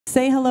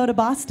Say hello to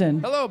Boston.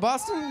 Hello,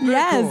 Boston. Very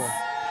Yes.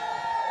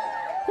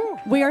 cool.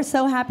 We are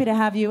so happy to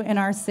have you in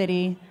our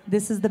city.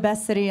 This is the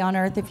best city on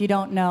earth, if you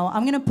don't know.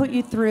 I'm going to put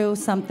you through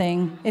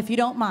something, if you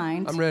don't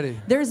mind. I'm ready.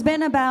 There's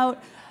been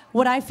about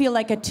what I feel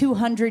like a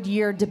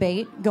 200-year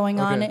debate going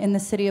on in the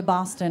city of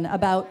Boston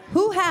about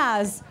who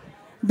has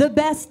the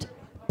best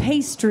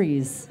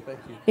pastries. Thank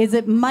you. Is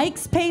it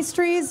Mike's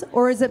Pastries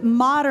or is it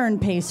Modern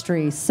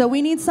Pastries? So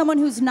we need someone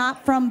who's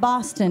not from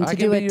Boston to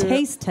do a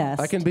taste test.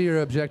 I can be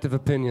your objective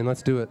opinion.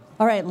 Let's do it.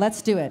 All right,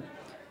 let's do it.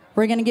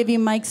 We're going to give you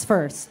Mike's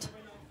first.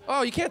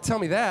 Oh, you can't tell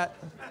me that.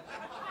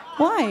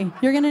 Why?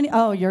 You're going to...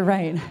 Oh, you're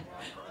right.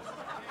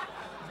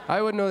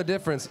 I wouldn't know the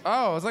difference.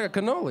 Oh, it's like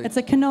a cannoli. It's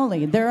a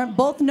cannoli. They're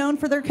both known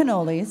for their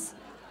cannolis.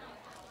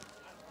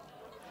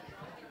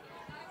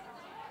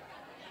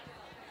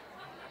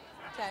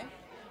 Okay.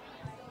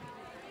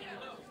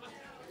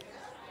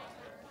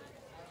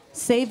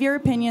 Save your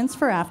opinions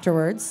for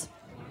afterwards.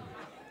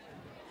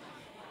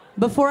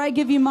 Before I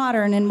give you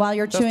modern, and while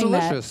you're chewing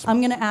delicious. that, I'm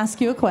going to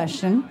ask you a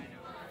question.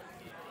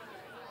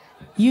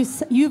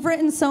 You've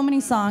written so many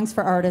songs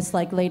for artists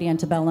like Lady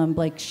Antebellum,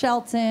 Blake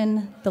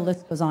Shelton, the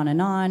list goes on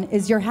and on.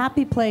 Is your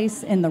happy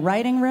place in the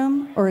writing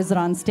room or is it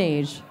on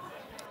stage?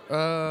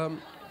 Being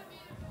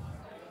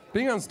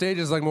on stage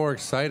is like more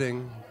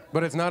exciting,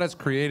 but it's not as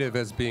creative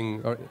as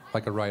being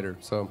like a writer.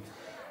 So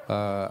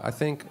I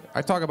think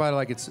I talk about it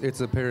like it's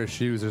a pair of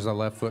shoes. There's a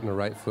left foot and a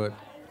right foot.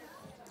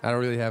 I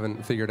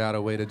haven't figured out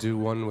a way to do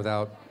one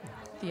without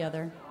The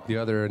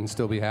other. and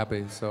still be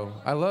happy. So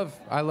I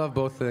love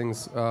both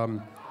things.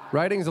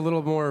 Writing's a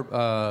little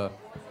more,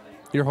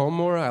 you're home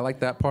more. I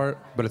like that part,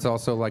 but it's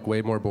also like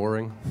way more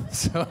boring.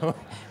 So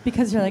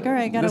Because you're like, all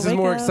right, gotta this wake is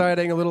more up.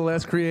 exciting, a little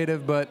less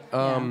creative, but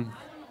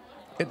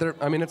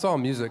it's all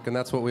music, and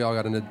that's what we all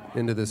got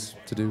into this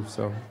to do.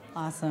 So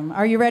Awesome.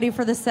 Are you ready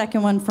for the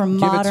second one from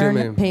Give it to Modern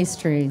me.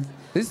 Pastry?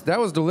 that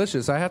was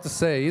delicious. I have to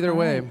say, either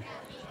way.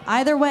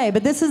 Either way,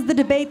 but this is the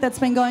debate that's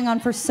been going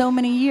on for so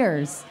many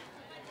years.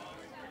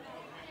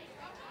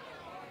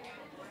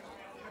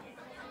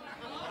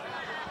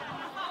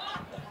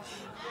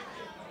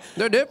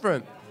 They're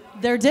different.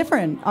 They're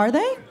different, are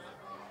they?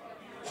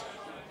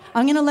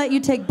 I'm going to let you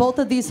take both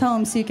of these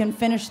home so you can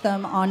finish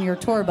them on your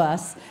tour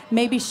bus.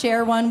 Maybe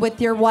share one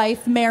with your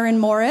wife, Maren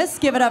Morris.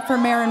 Give it up for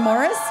Maren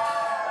Morris,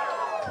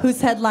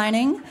 who's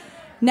headlining.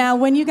 Now,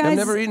 when you guys... I've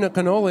never eaten a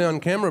cannoli on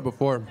camera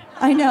before.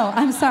 I know,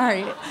 I'm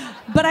sorry.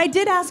 But I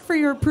did ask for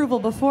your approval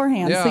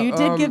beforehand, so you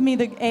did give me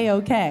the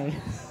A-OK.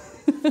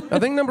 I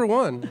think number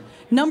one.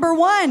 Number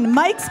one,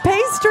 Mike's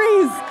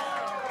Pastries.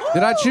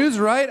 Did I choose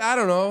right? I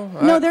don't know.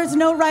 No, there's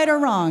no right or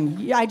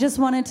wrong. I just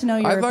wanted to know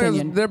your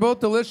opinion. They're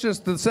both delicious.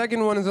 The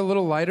second one is a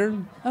little lighter.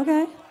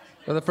 Okay.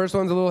 The first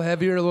one's a little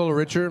heavier, a little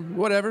richer.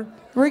 Whatever.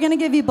 We're going to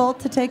give you both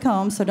to take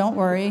home, so don't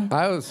worry.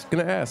 I was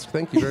going to ask.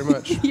 Thank you very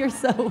much. You're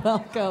so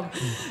welcome.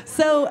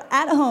 So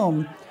at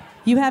home,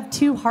 you have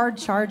two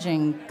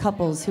hard-charging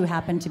couples who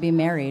happen to be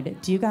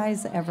married. Do you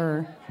guys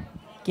ever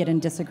get in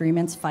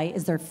disagreements, fight?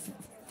 Is there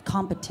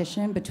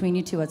competition between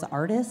you two as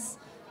artists?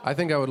 I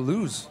think I would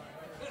lose.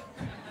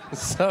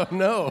 So,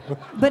 no.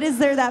 But is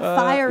there that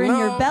fire in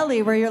your no.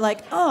 belly where you're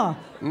like, oh?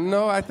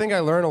 No, I think I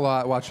learn a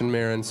lot watching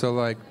Maren. So,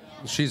 like,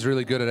 she's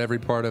really good at every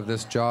part of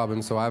this job.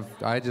 And so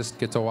I just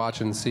get to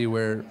watch and see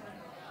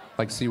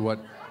see what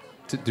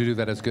to do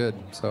that is good.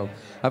 So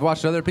I've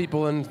watched other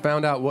people and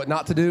found out what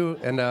not to do.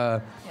 And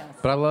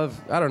but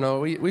I don't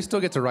know, we still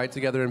get to write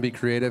together and be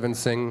creative and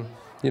sing,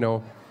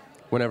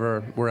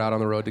 whenever we're out on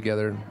the road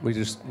together.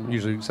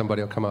 Usually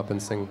somebody will come up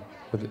and sing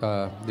with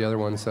the other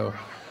one. So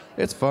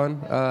it's fun,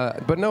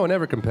 but no,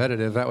 never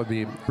competitive. That would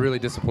be really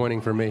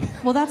disappointing for me.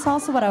 Well, that's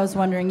also what I was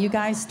wondering. You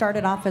guys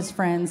started off as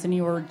friends and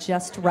you were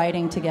just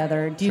writing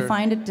together. Do you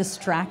find it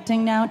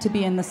distracting now to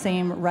be in the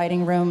same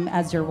writing room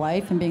as your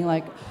wife and being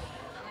like,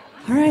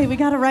 all right, we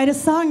got to write a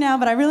song now,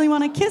 but I really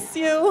want to kiss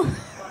you?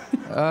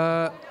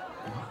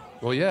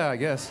 Well, yeah, I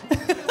guess.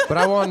 But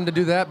I wanted to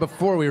do that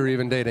before we were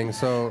even dating,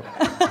 so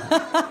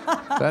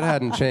that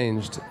hadn't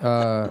changed.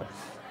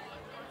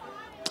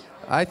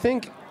 I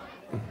think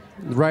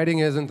writing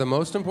isn't the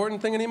most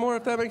important thing anymore,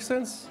 if that makes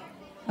sense.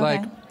 Okay.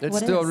 Like, it's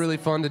What still is? really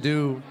fun to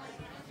do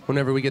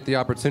whenever we get the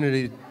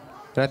opportunity.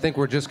 And I think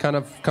we're just kind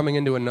of coming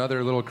into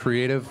another little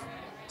creative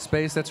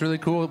space that's really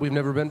cool that we've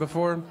never been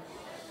before.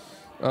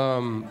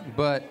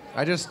 But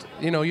I just,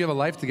 you have a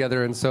life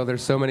together, and so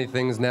there's so many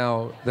things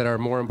now that are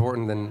more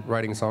important than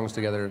writing songs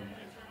together.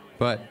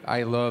 But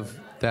I love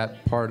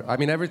that part. I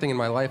mean, everything in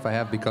my life I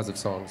have because of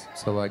songs.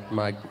 So, like,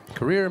 my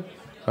career,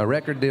 my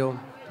record deal,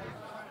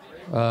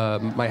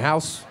 my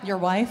house. Your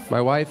wife?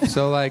 My wife.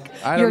 So, like,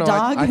 I don't Your know.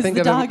 dog? I Is think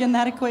the of dog in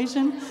that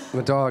equation?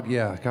 the dog,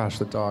 yeah. Gosh,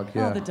 the dog,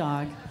 yeah. Oh, the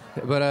dog.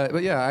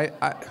 But yeah,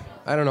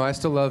 I don't know. I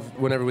still love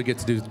whenever we get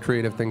to do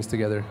creative things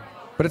together.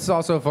 But it's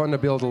also fun to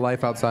build a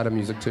life outside of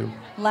music, too.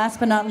 Last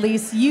but not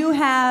least, you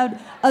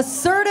had a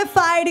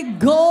certified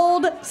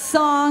gold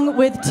song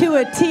with To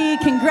a T.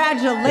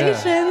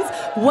 Congratulations.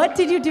 Yeah. What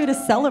did you do to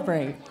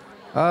celebrate?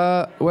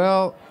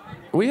 Well,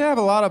 We have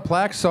a lot of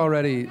plaques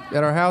already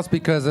at our house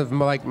because of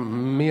like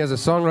me as a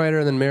songwriter,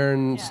 and then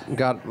Maren's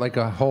got like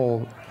a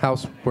whole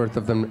house worth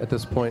of them at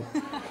this point.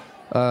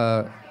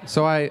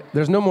 So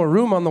there's no more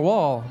room on the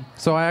wall,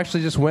 so I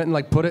actually just went and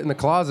like put it in the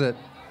closet.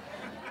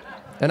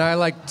 And I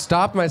like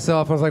stopped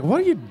myself. I was like, "What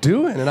are you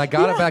doing?" And I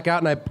got it back out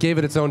and I gave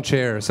it its own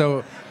chair.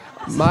 So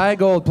my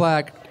gold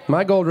plaque,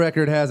 my gold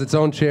record has its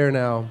own chair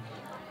now.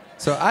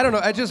 So I don't know.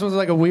 It just was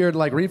like a weird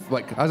like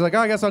I was like, "Oh,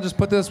 I guess I'll just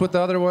put this with the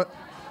other one."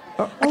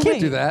 I can't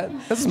do that.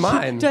 This is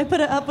mine. Do I put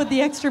it up with the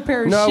extra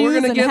pair of no, shoes we're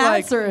gonna and get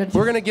hats?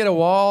 we're gonna get a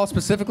wall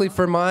specifically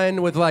for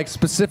mine with like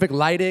specific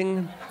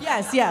lighting.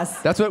 Yes, yes.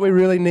 That's what we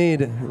really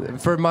need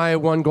for my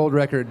one gold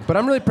record. But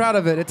I'm really proud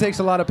of it. It takes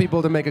a lot of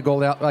people to make a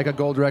gold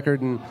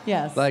record, and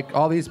like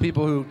all these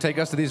people who take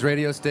us to these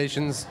radio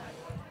stations,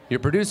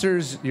 your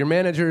producers, your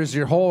managers,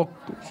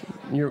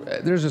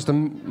 there's just a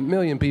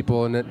million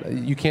people,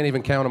 and you can't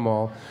even count them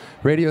all.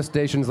 Radio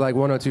stations like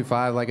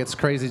 102.5, like it's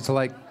crazy to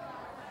like.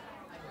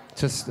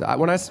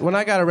 When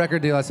I got a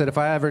record deal, I said if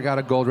I ever got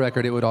a gold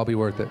record, it would all be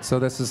worth it. So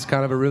this is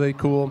kind of a really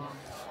cool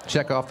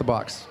check off the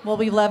box. Well,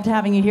 we loved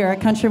having you here at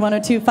Country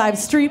 102.5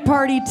 Street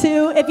Party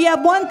 2. If you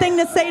have one thing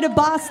to say to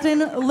Boston,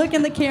 look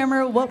in the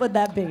camera, what would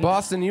that be?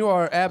 Boston, you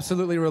are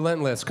absolutely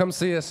relentless. Come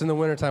see us in the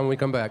wintertime when we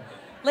come back.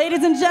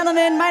 Ladies and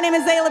gentlemen, my name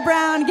is Ayla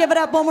Brown. Give it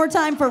up one more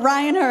time for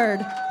Ryan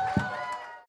Hurd.